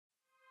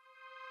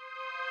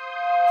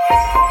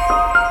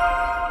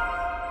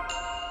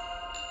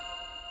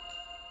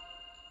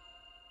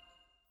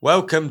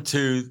Welcome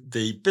to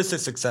the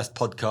Business Success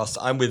Podcast.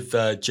 I'm with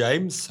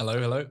James.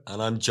 Hello.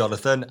 And I'm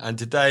Jonathan. And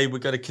today we're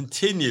going to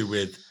continue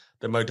with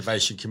the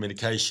motivation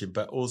communication,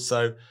 but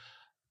also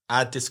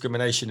add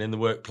discrimination in the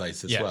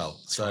workplace as well.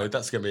 So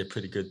that's going to be a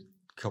pretty good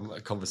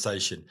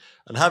conversation.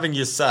 And having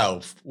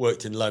yourself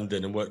worked in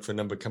London and worked for a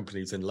number of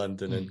companies in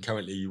London, and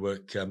currently you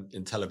work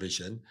in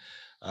television,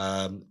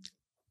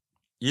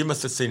 you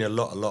must have seen a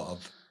lot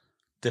of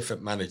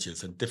different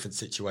managers and different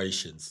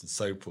situations and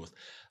so forth.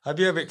 Have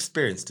you ever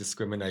experienced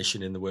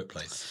discrimination in the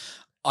workplace?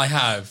 I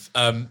have.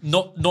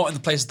 Not in the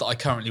places that I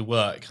currently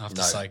work, I have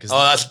to say.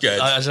 That's good.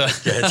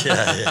 That's good.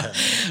 Yeah.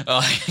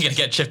 I'm going to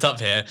get tripped up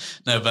here.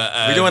 No,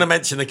 but we don't want to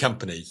mention the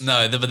companies.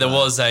 No, but there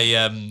was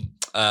a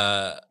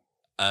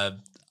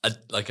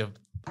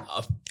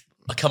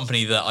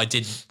company that I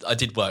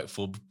did work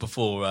for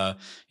before.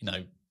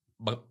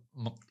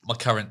 My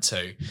current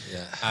two.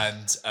 Yeah.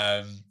 And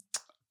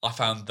I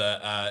found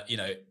that,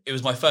 it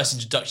was my first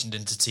introduction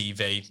into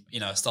TV,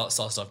 I started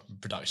off in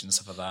production and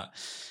stuff like that.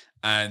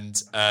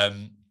 And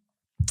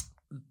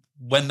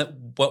when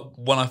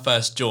I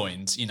first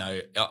joined,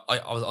 I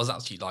was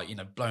actually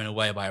blown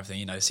away by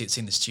everything,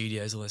 seeing the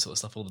studios, all this sort of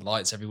stuff, all the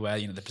lights everywhere,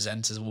 the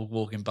presenters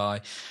walking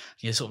by,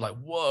 you're sort of like,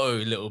 whoa,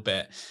 a little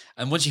bit.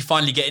 And once you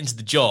finally get into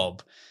the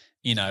job,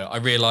 I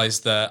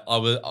realized that I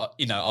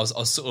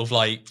was sort of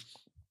like,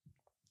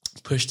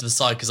 pushed to the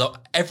side because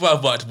everywhere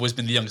I've worked, I've always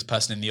been the youngest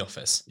person in the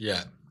office.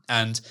 Yeah.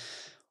 And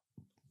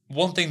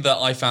one thing that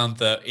I found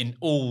that in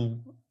all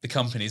the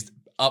companies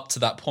up to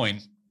that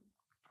point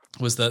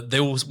was that they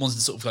always wanted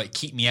to sort of like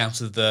keep me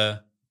out of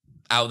the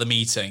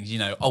meetings,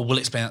 we'll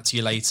explain that to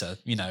you later,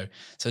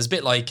 So it's a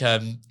bit like,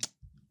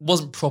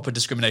 wasn't proper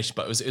discrimination,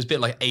 but it was a bit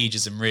like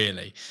ageism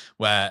really,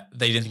 where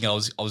they didn't think I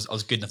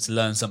was good enough to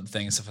learn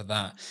something and stuff like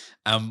that.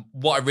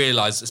 What I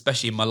realized,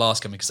 especially in my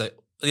last company, because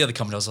the other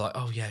company, I was like,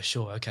 oh yeah,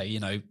 sure. Okay.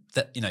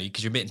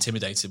 Because you're a bit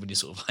intimidated when you're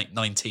sort of like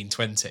 19,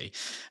 20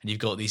 and you've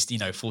got these,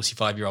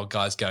 45-year-old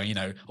guys going,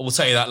 we'll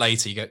tell you that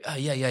later. You go, oh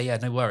yeah,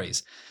 no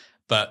worries.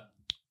 But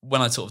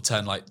when I sort of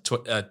turned like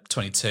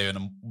 22 and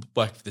I'm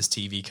working for this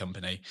TV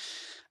company,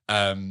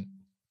 and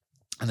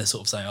they're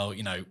sort of saying, oh,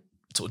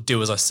 sort of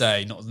do as I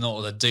say, not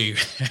what I do,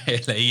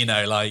 really,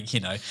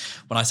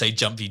 when I say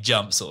jump, you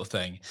jump sort of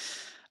thing.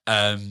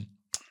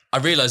 I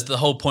realized the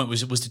whole point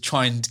was to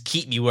try and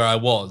keep me where I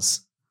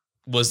was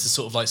to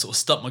sort of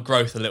stop my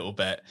growth a little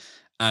bit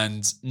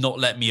and not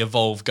let me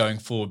evolve going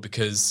forward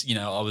because,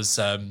 I was,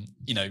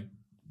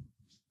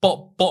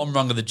 bottom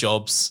rung of the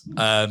jobs,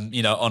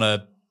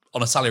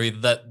 on a salary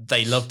that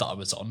they loved that I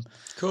was on.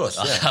 Of course,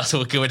 yeah. That's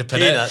a good way to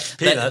put it.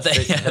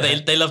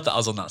 Peanuts. They loved that I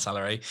was on that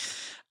salary.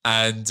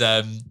 And,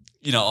 I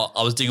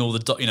was doing all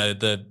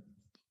the,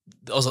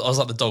 I was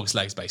like the dog's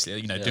legs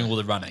basically, doing all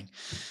the running.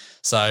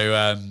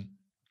 So,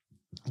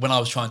 when I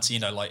was trying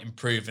to,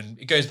 improve, and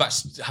it goes back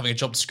to having a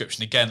job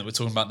description again that we're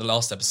talking about in the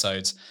last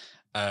episode.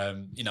 I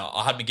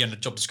hadn't been given a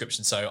job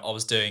description, so I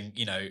was doing,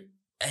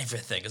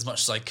 everything as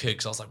much as I could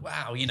because I was like,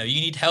 wow, you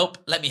need help?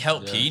 Let me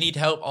help you. You need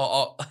help?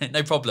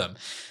 No problem.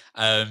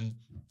 And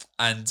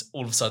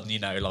all of a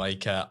sudden, I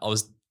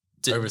was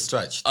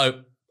overstretched.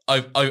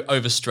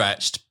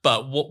 Overstretched,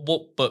 but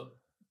but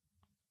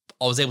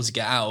I was able to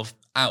get out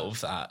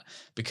of that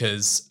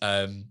because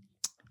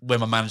when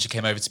my manager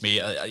came over to me,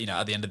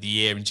 at the end of the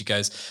year, and she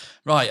goes,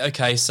 right,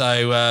 okay,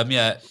 so how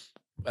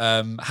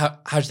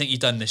do you think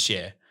you've done this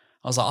year?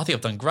 I was like, I think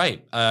I've done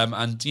great,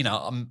 and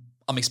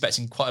I'm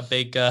expecting quite a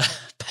big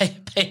pay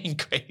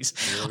increase.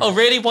 Really? Oh,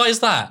 really? Why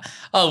is that?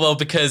 Oh, well,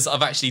 because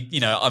I've actually,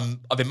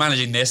 I've been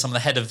managing this. I'm the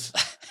head of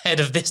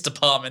this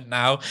department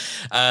now.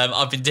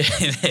 I've been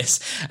doing this,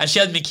 and she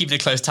hadn't been keeping a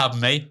close tab on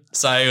me,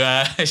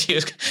 so she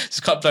was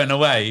just quite blown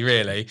away,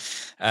 really,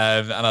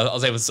 and I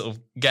was able to sort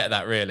of get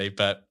that really,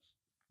 but.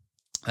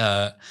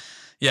 But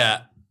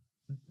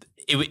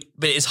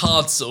it's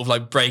hard to sort of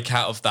like break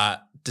out of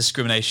that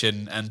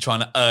discrimination and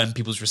trying to earn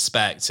people's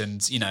respect.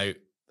 And,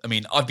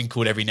 I've been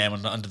called every name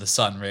under the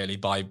sun really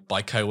by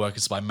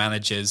co-workers, by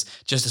managers,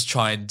 just to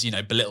try and,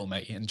 belittle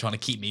me and trying to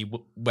keep me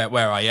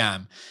where I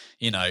am,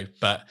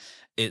 but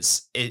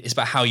it's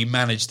about how you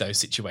manage those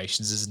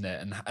situations, isn't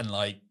it? And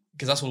like,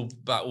 because that's all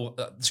about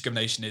what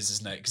discrimination is,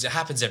 isn't it? Because it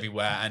happens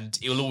everywhere and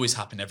it will always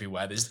happen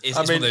everywhere. It's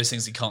one of those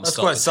things you can't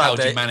stop. It's how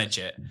do you manage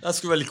it?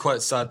 That's really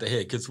quite sad to hear,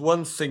 because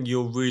one thing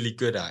you're really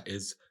good at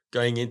is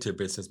going into a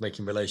business,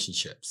 making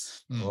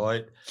relationships,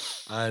 right?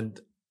 And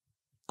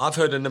I've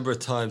heard a number of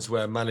times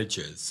where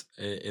managers,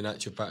 in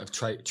actual fact, have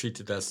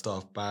treated their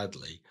staff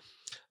badly,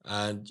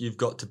 and you've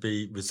got to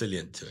be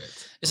resilient to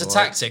it. It's a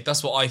tactic.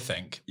 That's what I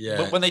think. Yeah.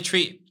 But when they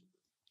treat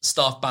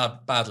staff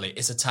badly,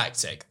 it's a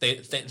tactic.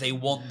 They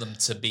want them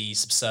to be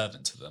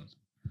subservient to them.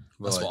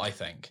 That's what I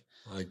think.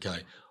 Okay.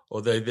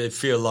 Or they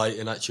feel like,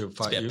 in actual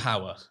fact, it's a bit of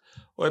power.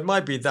 Well, it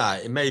might be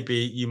that. It may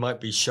be you might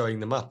be showing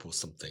them up or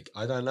something.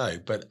 I don't know.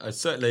 But I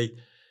certainly,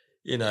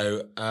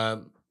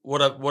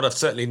 what I've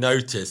certainly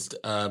noticed,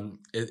 the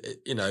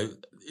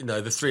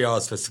 3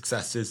 R's for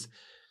success is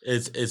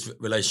is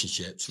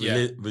relationships,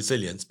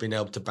 resilience, being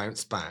able to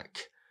bounce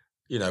back,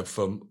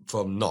 from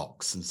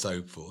knocks and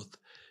so forth,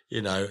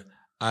 and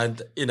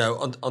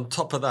on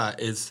top of that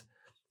is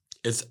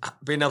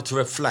being able to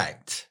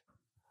reflect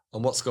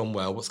on what's gone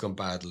well, what's gone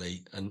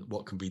badly, and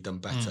what can be done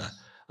better.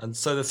 And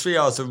so the 3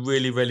 R's are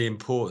really, really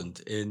important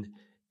in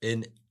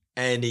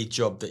any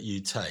job that you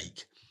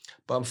take.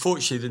 But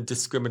unfortunately, the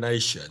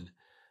discrimination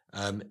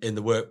in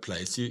the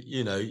workplace,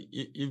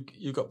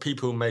 you've got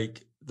people who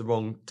make the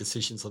wrong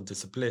decisions on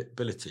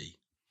disability,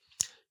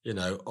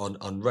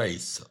 on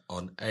race,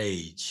 on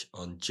age,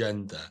 on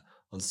gender,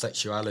 on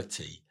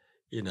sexuality.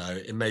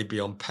 It may be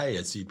on pay,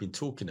 as you've been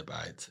talking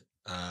about.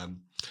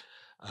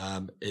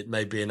 It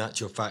may be in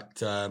actual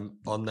fact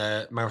on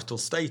their marital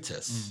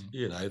status.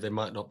 They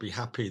might not be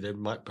happy. They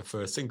might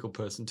prefer a single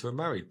person to a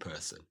married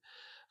person.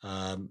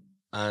 Because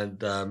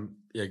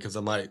they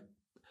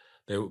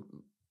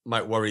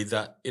might worry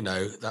that,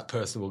 that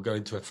person will go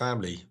into a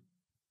family,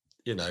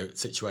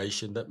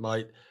 situation that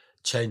might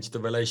change the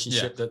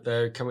relationship that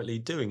they're currently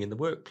doing in the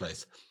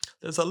workplace.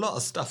 There's a lot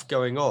of stuff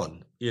going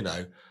on,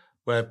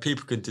 where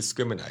people can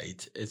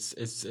discriminate.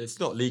 It's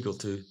not legal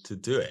to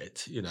do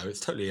it. It's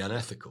totally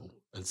unethical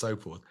and so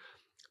forth.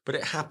 But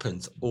it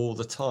happens all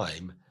the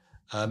time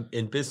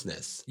in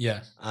business.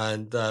 Yeah.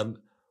 And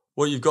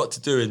what you've got to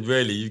do, and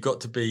really you've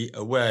got to be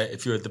aware,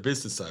 if you're the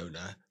business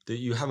owner, that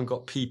you haven't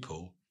got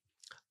people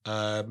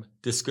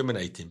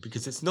discriminating,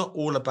 because it's not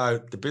all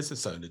about the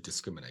business owner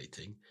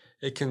discriminating.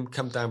 It can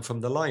come down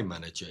from the line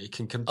manager. It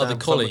can come down other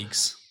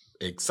colleagues.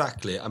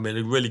 Exactly. I mean,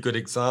 a really good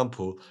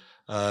example.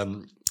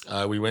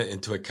 We went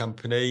into a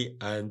company,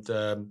 and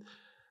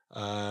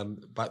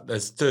but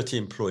there's 30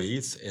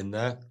 employees in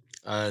there,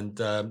 and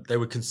they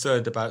were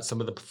concerned about some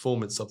of the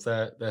performance of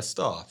their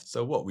staff.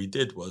 So what we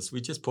did was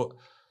we just put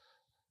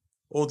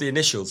all the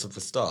initials of the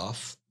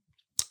staff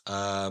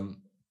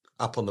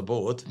up on the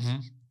board,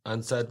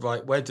 and said,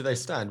 right, where do they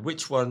stand?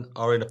 Which one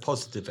are in a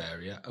positive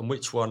area, and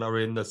which one are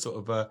in the sort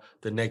of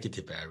the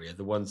negative area,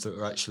 the ones that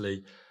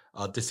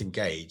are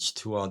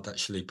disengaged, who aren't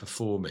actually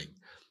performing.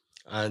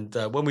 And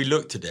when we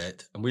looked at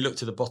it, and we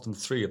looked at the bottom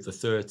 3 of the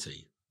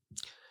 30,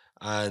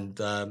 and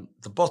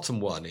the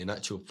bottom one, in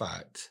actual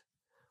fact,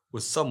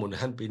 was someone who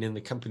hadn't been in the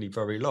company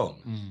very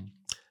long.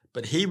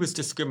 But he was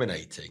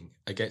discriminating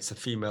against a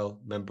female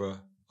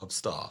member of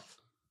staff.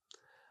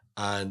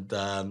 And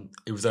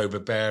he was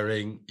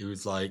overbearing. He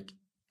was like,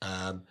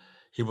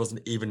 he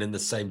wasn't even in the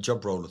same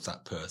job role as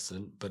that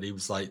person, but he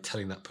was like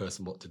telling that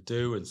person what to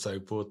do and so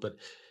forth. But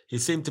he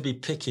seemed to be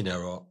picking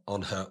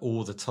on her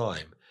all the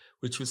time,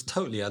 which was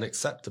totally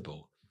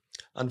unacceptable.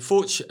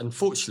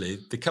 Unfortunately,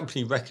 the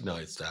company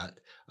recognised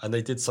that, and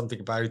they did something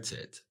about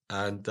it.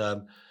 And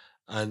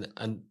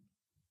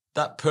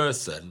that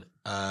person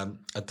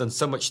had done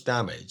so much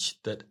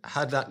damage that,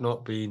 had that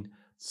not been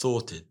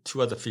sorted,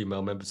 2 other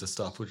female members of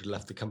staff would have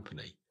left the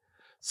company.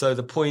 So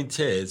the point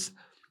is,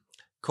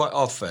 quite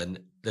often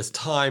there's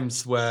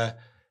times where,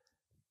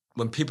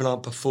 when people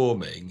aren't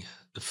performing,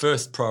 the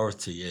first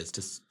priority is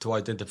to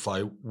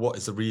identify what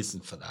is the reason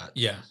for that.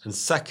 Yeah. And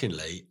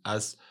secondly,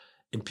 as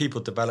in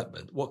people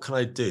development, what can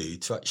I do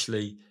to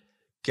actually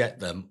get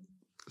them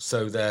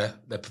so they're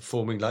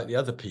performing like the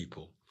other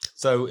people?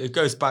 So it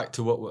goes back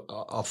to what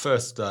our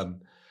first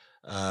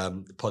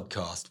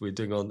podcast we're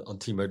doing on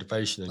team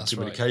motivation and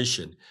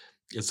communication. Right.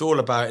 It's all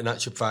about, in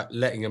actual fact,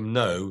 letting them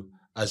know,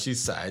 as you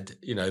said,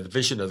 the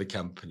vision of the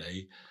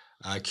company,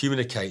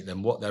 communicate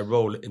them what their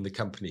role in the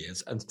company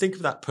is, and think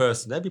of that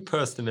person. Every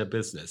person in a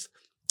business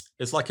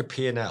is like a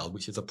P&L,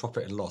 which is a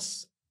profit and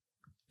loss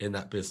in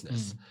that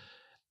business.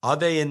 Are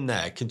they in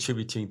there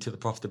contributing to the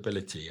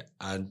profitability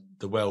and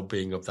the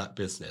well-being of that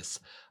business?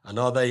 And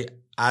are they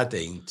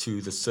adding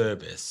to the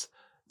service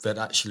that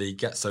actually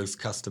gets those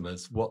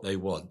customers what they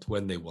want,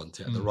 when they want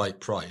it, at the right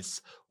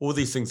price? All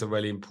these things are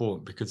really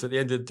important, because at the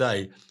end of the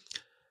day,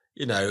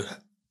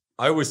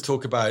 I always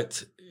talk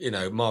about,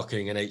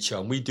 marketing and HR,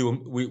 and we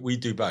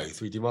do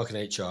both. We do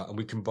marketing and HR, and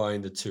we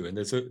combine the two. And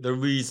there's a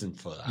reason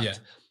for that. Yeah.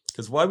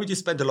 Because why would you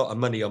spend a lot of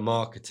money on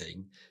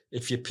marketing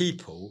if your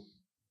people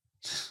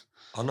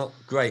are not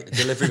great at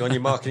delivering on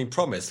your marketing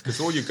promise? Because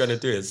all you're going to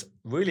do is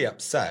really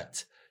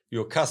upset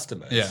your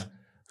customers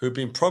who've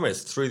been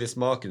promised through this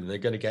marketing they're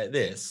going to get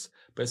this,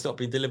 but it's not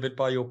been delivered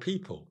by your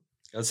people.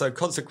 And so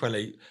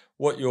consequently,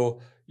 what your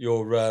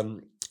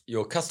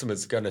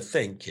customers are going to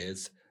think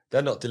is,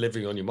 they're not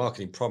delivering on your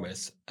marketing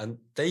promise, and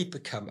they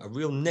become a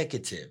real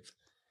negative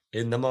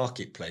in the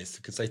marketplace,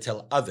 because they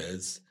tell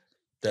others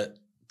that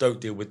don't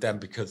deal with them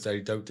because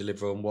they don't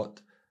deliver on what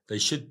they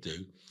should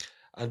do.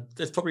 And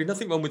there's probably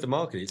nothing wrong with the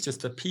marketing. It's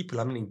just the people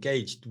haven't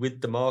engaged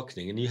with the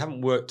marketing, and you haven't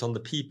worked on the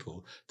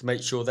people to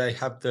make sure they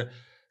have the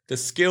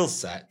skill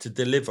set to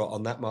deliver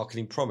on that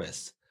marketing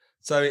promise.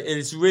 So it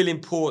is really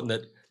important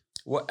that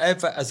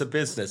whatever, as a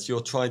business,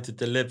 you're trying to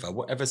deliver,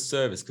 whatever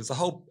service, because the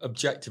whole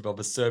objective of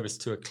a service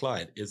to a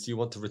client is you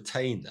want to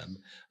retain them,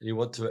 and you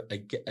want to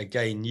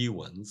gain new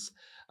ones,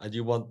 and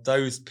you want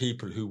those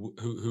people who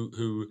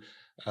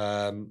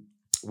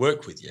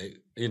work with you,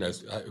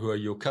 who are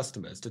your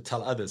customers, to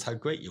tell others how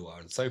great you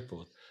are and so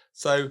forth.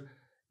 So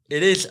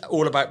it is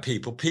all about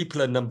people.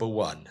 People are number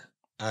one.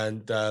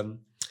 And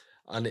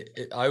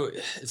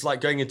it's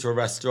like going into a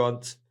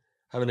restaurant,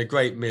 having a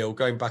great meal,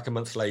 going back a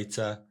month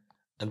later,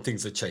 and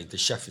things have changed. The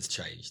chef has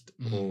changed,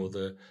 or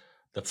the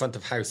front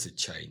of house has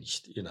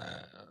changed.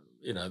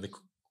 The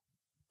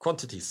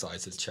quantity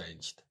size has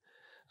changed.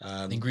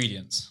 The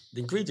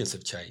ingredients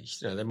have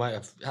changed. They might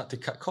have had to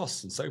cut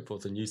costs and so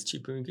forth and use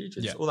cheaper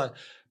ingredients. All that.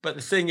 But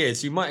the thing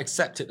is, you might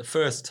accept it the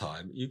first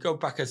time. You go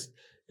back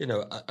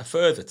a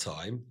further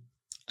time,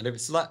 and if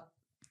it's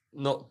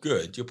not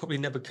good, you'll probably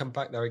never come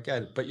back there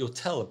again. But you'll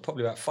tell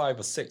probably about 5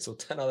 or 6 or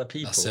 10 other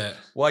people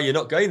why you're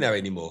not going there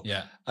anymore.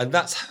 Yeah, and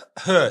that's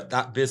hurt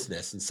that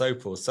business and so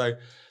forth. So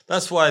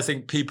that's why I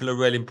think people are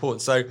really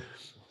important. So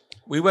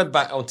we went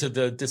back onto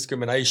the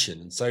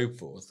discrimination and so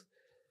forth.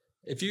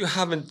 If you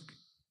haven't,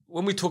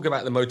 when we talk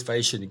about the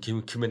motivation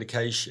and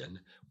communication,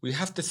 we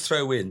have to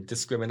throw in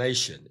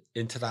discrimination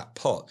into that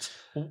pot.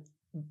 Well,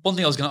 one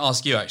thing I was going to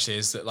ask you actually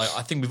is that, like,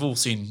 I think we've all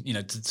seen,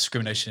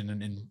 discrimination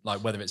in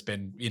like whether it's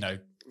been,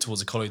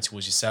 towards a colleague,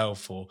 towards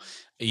yourself, or,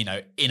 in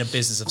a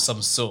business of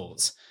some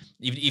sort,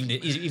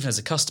 even as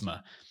a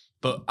customer.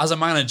 But as a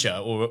manager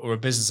or a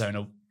business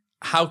owner,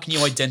 how can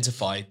you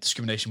identify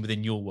discrimination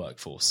within your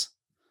workforce?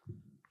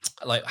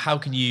 Like, how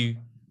can you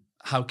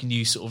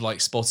sort of like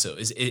spot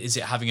it? Is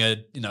it having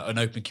an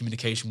open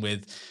communication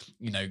with,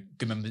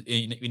 good members,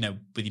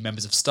 with your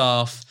members of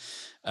staff?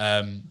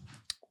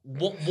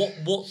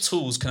 What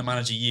tools can a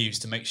manager use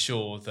to make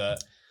sure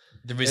that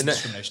there isn't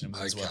discrimination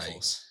within his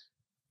workforce?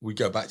 We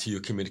go back to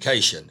your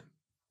communication.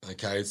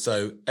 Okay,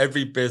 so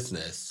every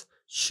business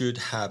should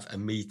have a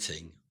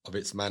meeting of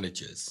its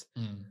managers,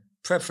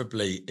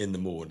 preferably in the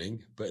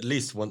morning, but at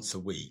least once a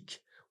week,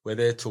 where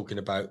they're talking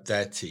about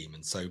their team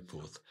and so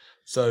forth.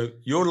 So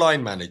your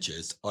line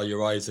managers are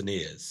your eyes and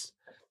ears,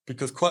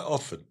 because quite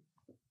often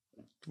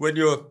when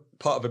you're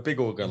part of a big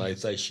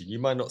organization, you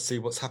might not see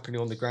what's happening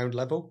on the ground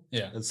level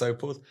and so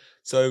forth.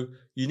 So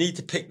you need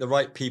to pick the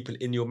right people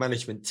in your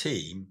management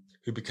team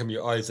who become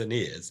your eyes and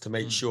ears to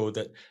make sure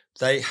that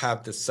they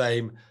have the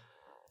same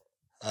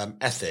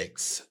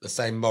ethics, the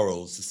same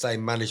morals, the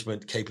same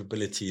management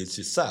capability as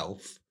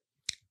yourself,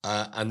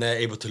 and they're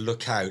able to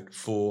look out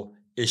for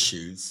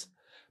issues.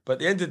 But at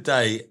the end of the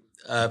day,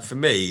 for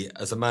me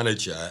as a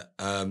manager,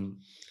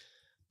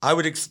 I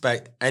would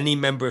expect any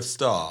member of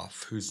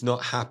staff who's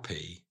not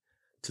happy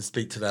to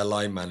speak to their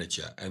line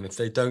manager. And if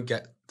they don't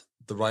get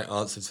the right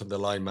answers from the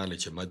line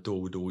manager, my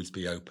door would always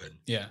be open.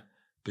 Yeah.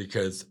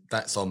 Because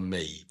that's on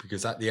me.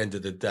 Because at the end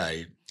of the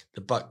day,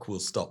 the buck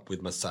will stop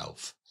with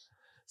myself.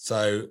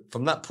 So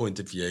from that point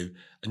of view,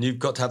 and you've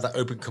got to have that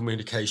open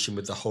communication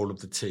with the whole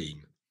of the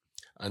team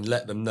and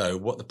let them know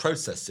what the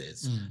process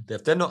is.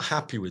 If they're not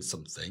happy with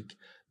something,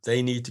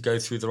 they need to go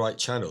through the right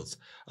channels.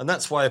 And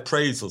that's why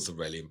appraisals are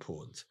really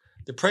important.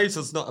 The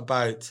appraisal's not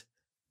about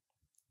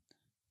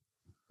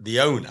the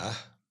owner.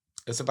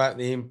 It's about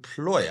the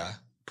employee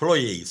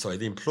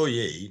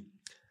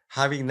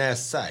having their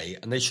say,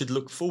 and they should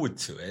look forward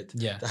to it.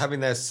 Yeah. To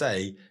having their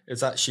say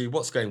is actually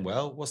what's going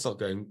well, what's not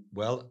going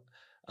well,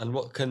 and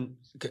what can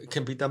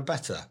be done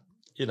better,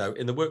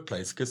 in the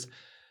workplace. Because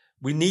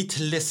we need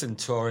to listen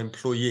to our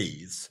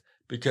employees,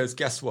 because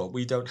guess what?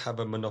 We don't have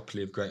a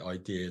monopoly of great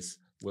ideas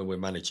when we're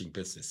managing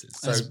businesses.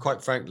 So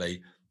quite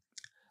frankly,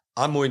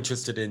 I'm more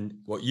interested in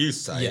what you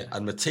say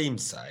and my team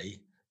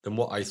say than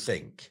what I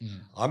think.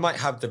 I might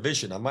have the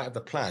vision, I might have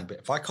the plan, but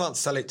if I can't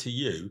sell it to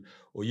you,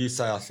 or you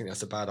say, I think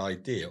that's a bad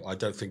idea, or I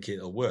don't think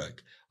it'll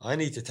work, I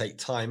need to take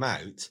time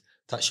out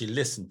to actually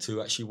listen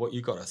to what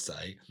you got to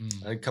say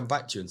and come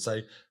back to you and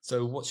say,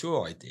 so what's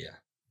your idea?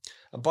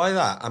 And by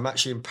that, I'm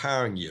actually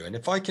empowering you. And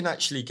if I can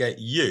actually get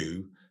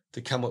you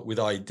to come up with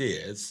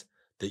ideas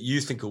that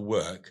you think will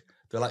work,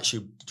 they'll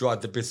actually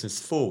drive the business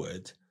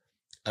forward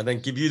and then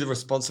give you the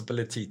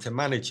responsibility to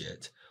manage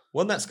it.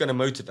 One, that's going to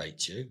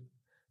motivate you.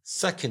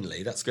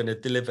 Secondly, that's going to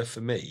deliver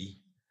for me.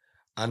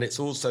 And it's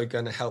also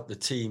going to help the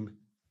team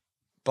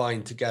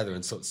bind together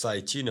and sort of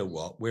say, do you know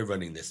what? We're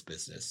running this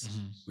business.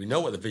 We know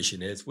what the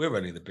vision is. We're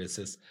running the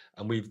business,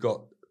 and we've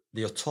got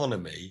the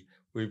autonomy,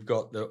 we've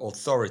got the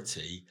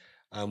authority,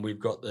 and we've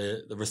got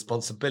the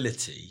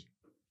responsibility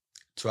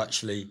to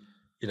actually,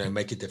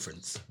 make a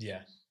difference.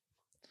 Yeah.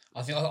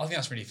 I think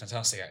that's really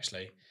fantastic,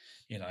 actually,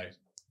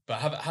 but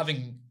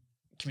having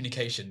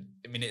communication,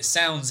 I mean, it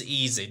sounds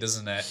easy,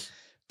 doesn't it?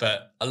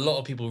 But a lot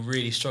of people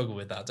really struggle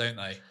with that, don't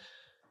they?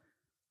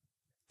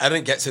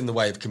 Everything gets in the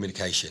way of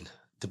communication,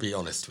 to be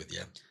honest with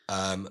you.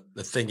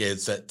 The thing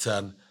is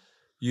that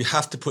you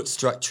have to put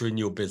structure in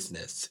your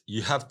business.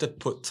 You have to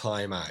put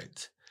time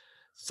out.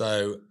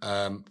 So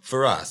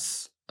for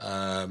us,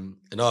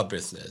 in our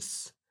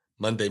business,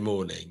 Monday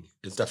morning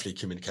is definitely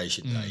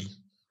communication day.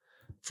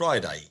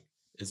 Friday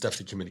is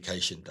definitely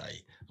communication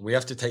day. And we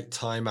have to take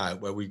time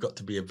out where we've got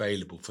to be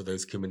available for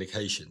those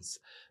communications,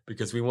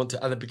 because we want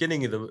to, at the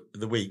beginning of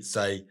the week,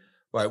 say,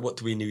 right, what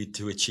do we need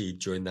to achieve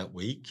during that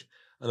week?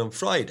 And on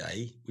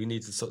Friday, we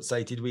need to sort of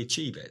say, did we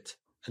achieve it?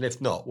 And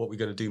if not, what we're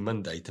going to do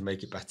Monday to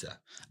make it better.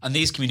 And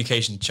these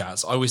communication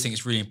chats, I always think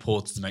it's really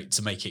important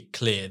to make it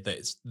clear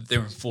that they're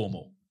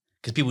informal,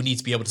 because people need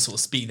to be able to sort of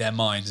speak their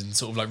minds and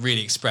sort of like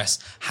really express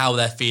how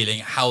they're feeling,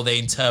 how they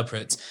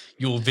interpret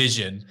your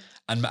vision,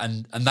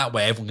 and that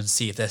way everyone can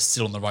see if they're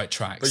still on the right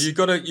tracks. But you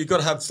got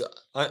to have.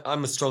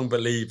 I'm a strong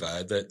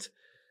believer that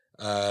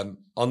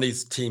on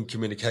these team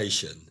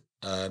communication,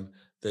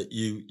 that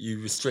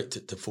you restrict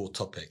it to 4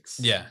 topics.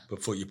 Yeah.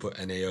 Before you put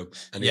any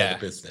other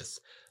business.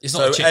 It's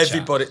not a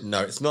everybody.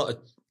 No, it's not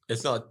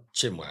a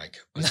chinwag.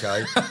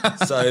 Okay.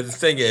 So the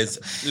thing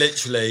is,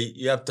 literally,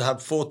 you have to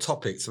have 4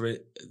 topics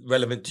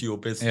relevant to your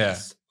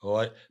business. Yeah. All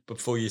right.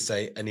 Before you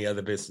say any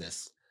other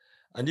business,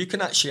 and you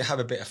can actually have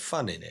a bit of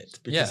fun in it,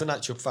 because in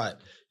actual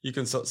fact, you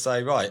can sort of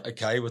say, right,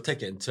 okay, we'll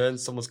take it in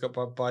turns. Someone's got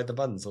to buy the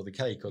buns or the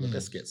cake or the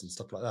biscuits and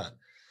stuff like that.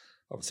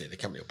 Obviously, the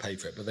company will pay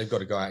for it, but they've got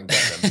to go out and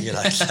get them, you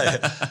know.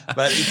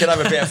 But you can have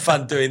a bit of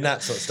fun doing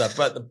that sort of stuff.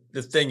 But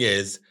the thing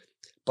is,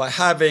 by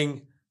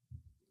having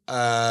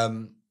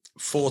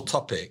 4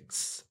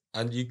 topics,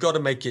 and you've got to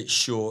make it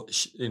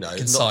short, you know,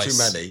 concise.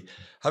 Not too many.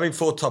 Having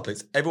 4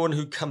 topics, everyone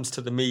who comes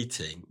to the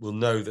meeting will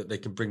know that they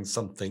can bring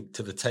something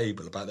to the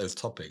table about those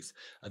topics.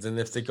 And then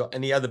if they've got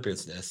any other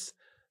business,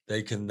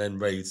 they can then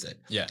raise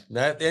it. Yeah.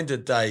 Now, at the end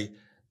of the day,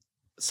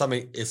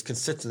 something is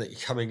consistently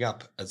coming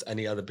up as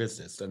any other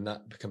business, then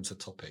that becomes a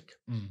topic,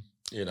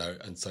 you know,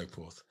 and so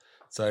forth.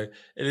 So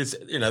it is,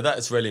 you know, that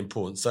is really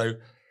important. So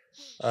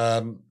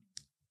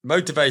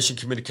motivation,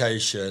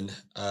 communication,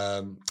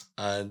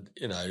 and,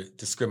 you know,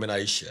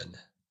 discrimination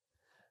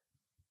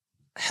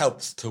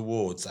helps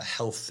towards a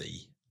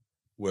healthy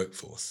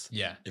workforce.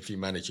 Yeah. If you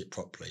manage it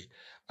properly.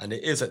 And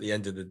it is, at the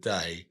end of the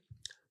day,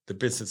 the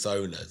business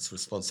owner's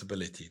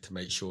responsibility to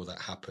make sure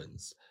that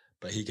happens.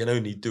 But he can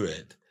only do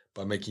it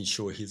by making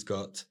sure he's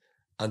got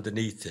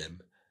underneath him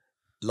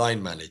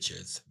line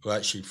managers who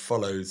actually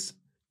follows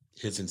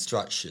his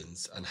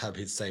instructions and have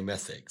his same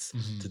ethics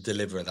to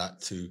deliver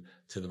that to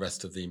the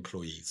rest of the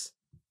employees.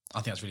 I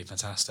think that's really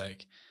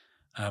fantastic.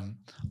 I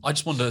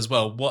just wonder as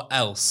well, what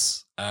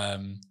else a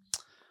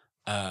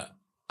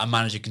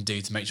manager can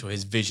do to make sure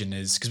his vision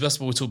is, because that's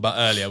what we talked about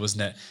earlier,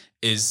 wasn't it,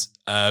 is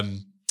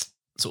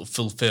sort of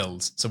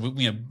fulfilled. So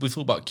we talked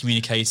about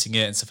communicating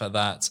it and stuff like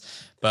that,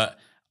 but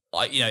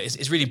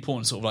it's really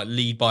important to sort of like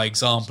lead by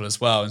example as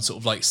well, and sort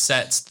of like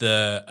set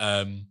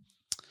the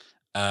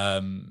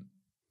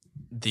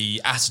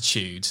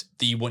attitude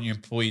that you want your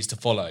employees to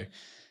follow.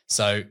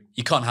 So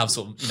you can't have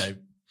sort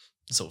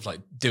of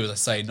like do as I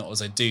say, not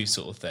as I do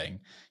sort of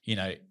thing. You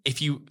know,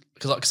 if you,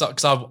 because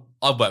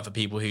I've worked for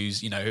people who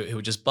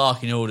are just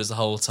barking orders the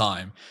whole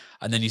time,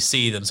 and then you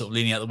see them sort of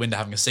leaning out the window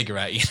having a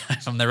cigarette, you know,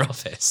 from their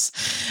office,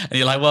 and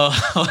you're like, well,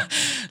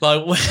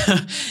 like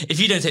if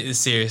you don't take this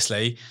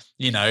seriously,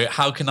 you know,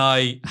 how do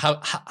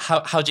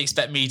you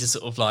expect me to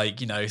sort of like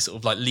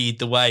lead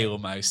the way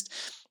almost,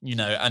 you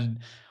know? And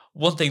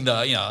one thing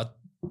that, you know, I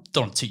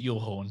don't want to toot your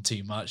horn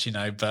too much, you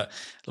know, but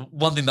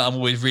one thing that I'm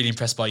always really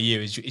impressed by you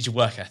is your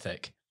work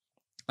ethic.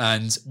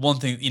 And one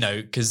thing, you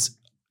know, because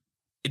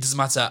it doesn't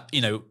matter,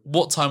 you know,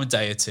 what time of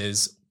day it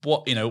is,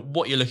 what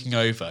you're looking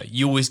over,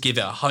 you always give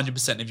it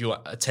 100% of your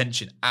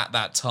attention at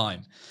that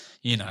time,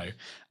 you know,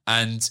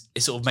 and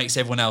it sort of makes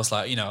everyone else,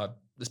 like, you know,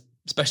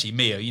 especially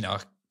me, you know, I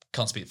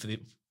can't speak for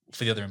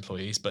the other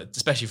employees, but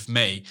especially for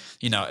me,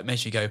 you know, it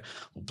makes you go,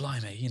 well,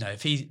 blimey, you know,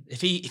 if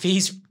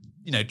he's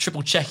you know,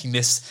 triple checking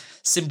this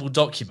simple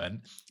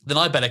document, then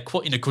I better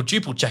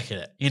quadruple check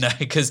it, you know,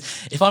 because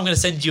if I'm going to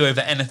send you over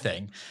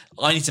anything,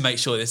 I need to make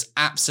sure it's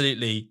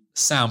absolutely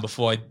sound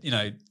before I, you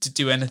know, to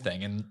do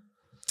anything. And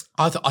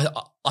I think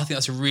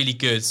that's a really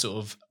good sort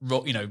of,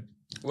 you know,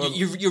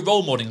 you're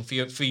role modeling for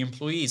your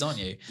employees, aren't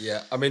you?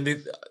 Yeah, I mean,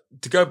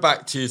 to go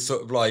back to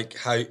sort of like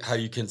how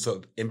you can sort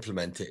of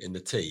implement it in the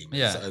team,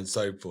 and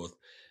so forth,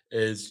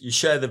 is you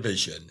share the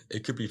vision.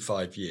 It could be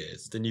 5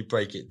 years. Then you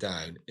break it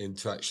down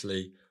into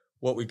actually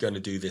what we're going to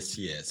do this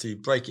year. So you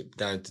break it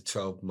down to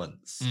 12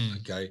 months,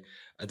 okay?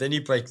 And then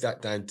you break that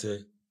down to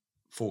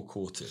 4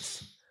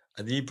 quarters.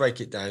 And then you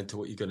break it down to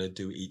what you're going to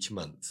do each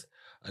month.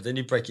 And then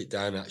you break it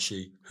down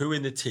actually who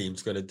in the team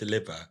is going to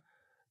deliver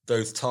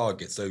those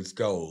targets, those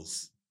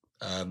goals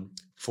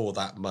for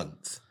that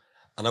month.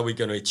 And are we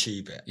going to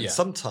achieve it? And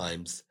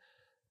sometimes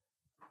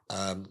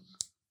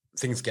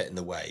things get in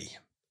the way,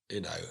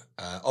 you know,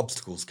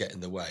 obstacles get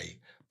in the way.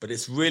 But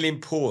it's really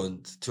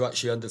important to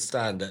actually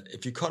understand that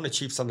if you can't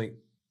achieve something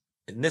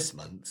in this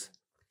month,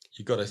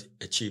 you've got to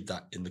achieve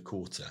that in the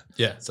quarter.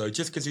 Yeah. So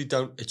just because you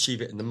don't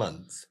achieve it in the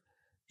month,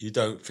 you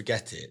don't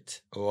forget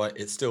it. All right.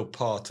 It's still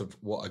part of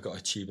what I got to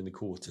achieve in the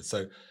quarter.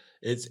 So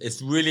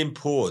it's really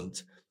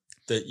important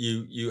that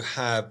you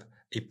have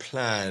a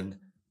plan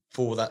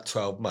for that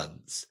 12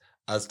 months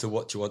as to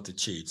what you want to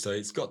achieve. So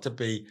it's got to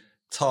be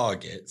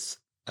targets,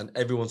 and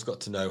everyone's got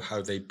to know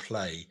how they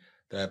play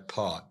their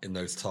part in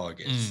those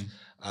targets.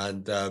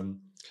 And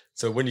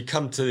so when you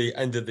come to the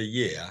end of the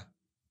year,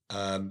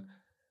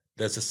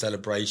 there's a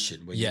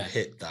celebration when you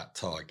hit that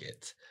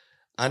target.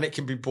 And it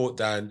can be brought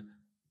down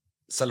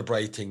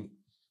celebrating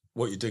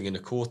what you're doing in a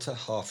quarter,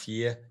 half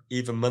year,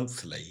 even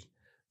monthly.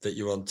 that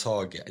you're on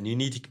target, and you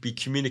need to be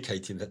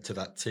communicating that to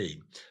that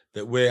team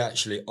that we're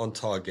actually on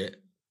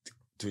target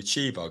to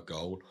achieve our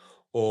goal,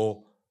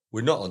 or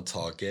we're not on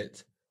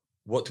target.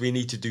 What do we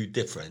need to do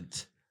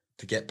different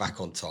to get back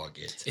on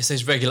target? It's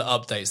those regular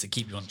updates that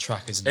keep you on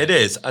track, isn't it? It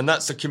is, and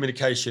that's the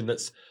communication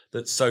that's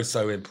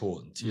so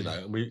important, you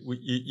know. And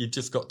you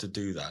just got to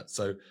do that.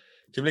 So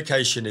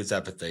communication is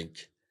everything,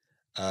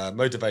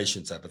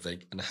 motivation's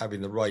everything, and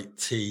having the right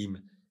team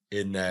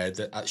in there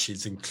that actually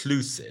is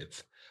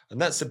inclusive. And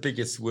that's the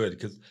biggest word,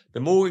 because the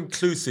more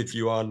inclusive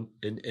you are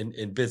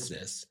in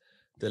business,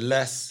 the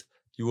less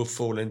you will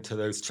fall into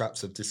those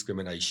traps of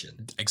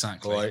discrimination.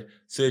 Exactly. Right.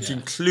 So if you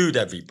include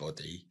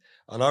everybody,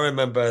 and I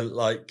remember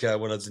like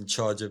when I was in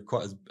charge of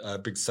quite a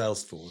big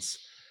sales force,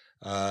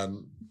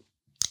 and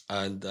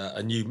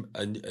a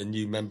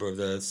new member of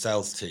the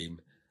sales team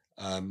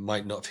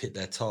might not have hit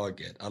their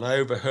target, and I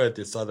overheard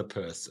this other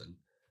person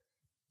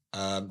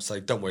say,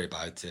 "Don't worry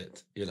about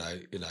it.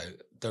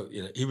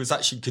 He was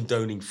actually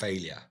condoning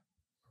failure."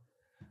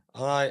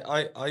 And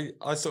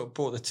I sort of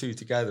brought the two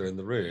together in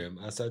the room.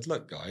 I said,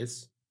 "Look,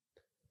 guys,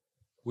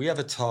 we have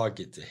a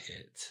target to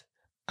hit,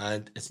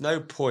 and it's no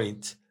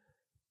point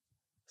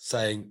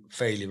saying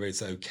failure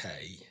is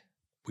okay.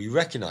 We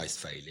recognize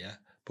failure,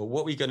 but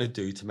what are we going to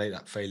do to make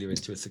that failure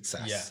into a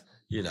success?"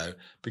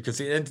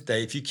 Because at the end of the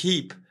day, if you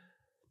keep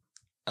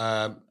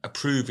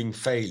approving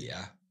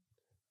failure,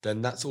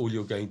 then that's all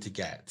you're going to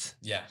get.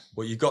 Yeah.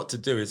 What you've got to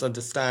do is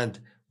understand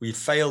we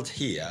failed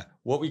here.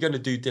 What are we going to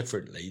do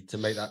differently to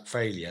make that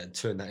failure and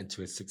turn that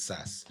into a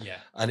success? Yeah.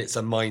 And it's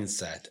a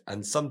mindset.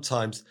 And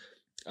sometimes,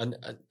 and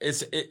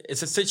it's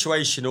a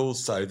situation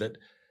also that,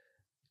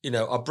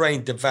 our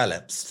brain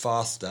develops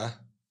faster,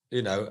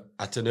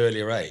 at an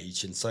earlier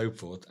age and so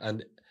forth.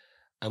 And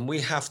we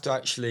have to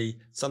actually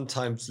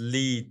sometimes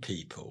lead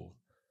people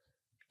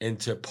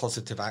into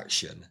positive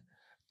action.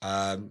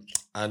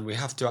 And we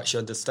have to actually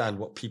understand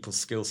what people's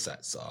skill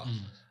sets are.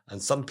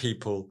 And some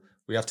people,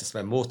 we have to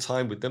spend more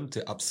time with them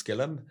to upskill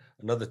them.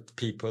 And other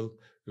people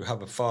who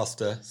have a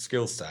faster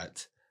skill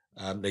set,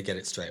 they get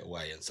it straight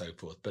away and so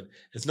forth. But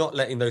it's not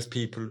letting those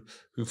people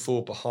who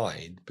fall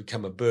behind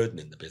become a burden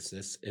in the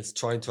business. It's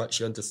trying to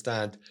actually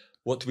understand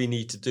what do we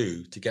need to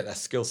do to get their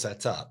skill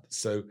set up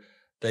so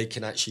they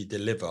can actually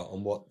deliver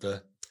on what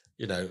the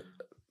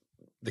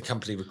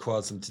company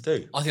requires them to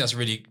do. I think that's a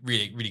really,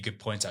 really, really good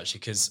point, actually,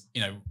 because,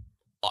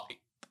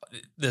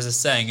 there's a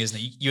saying, isn't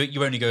it?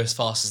 You only go as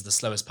fast as the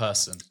slowest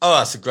person. Oh,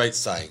 that's a great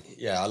saying.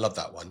 Yeah, I love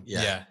that one.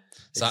 Yeah.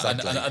 So,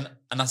 exactly.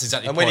 and that's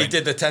exactly and the point. when he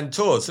did the 10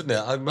 tours, didn't it?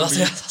 I remember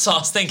that's what I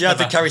was thinking. You had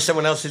to carry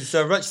someone else's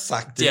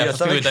rucksack. For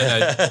people who don't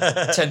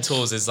know, 10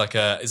 tours is like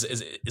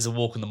is a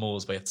walk on the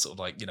moors where you have to sort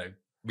of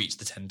reach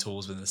the 10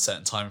 tours within a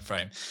certain time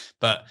frame.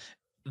 But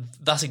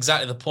that's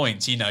exactly the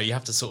point. You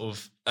have to sort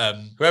of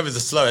whoever's the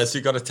slowest,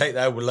 you've got to take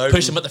their load,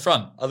 push them at the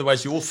front.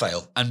 Otherwise, you all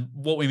fail. And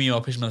what we mean by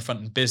pushing them at the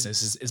front in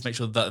business is make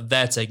sure that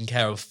they're taken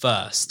care of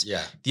first.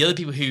 Yeah. The other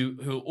people who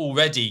are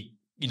already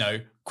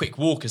quick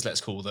walkers,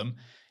 let's call them,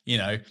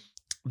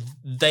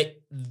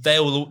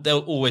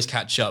 they'll always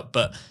catch up.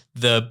 But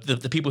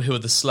the people who are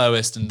the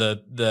slowest and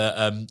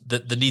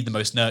the need the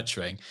most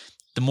nurturing,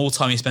 the more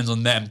time he spends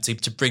on them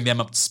to bring them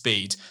up to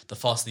speed, the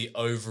faster the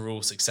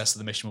overall success of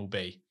the mission will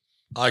be.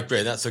 I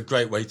agree. That's a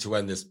great way to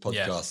end this podcast.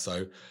 Yeah.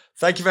 So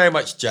thank you very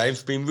much, James.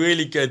 It's been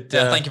really good.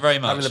 Thank you very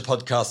much. Having the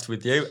podcast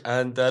with you,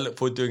 and look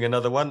forward to doing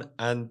another one.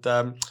 And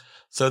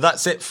so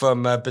that's it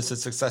from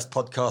Business Success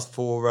Podcast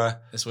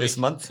for this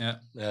month. Yeah,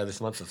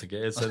 this month I think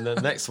it is. And the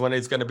next one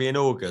is going to be in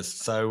August.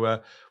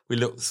 So we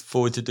look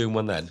forward to doing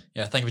one then.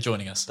 Yeah, thank you for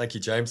joining us. Thank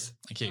you, James.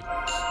 Thank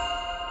you.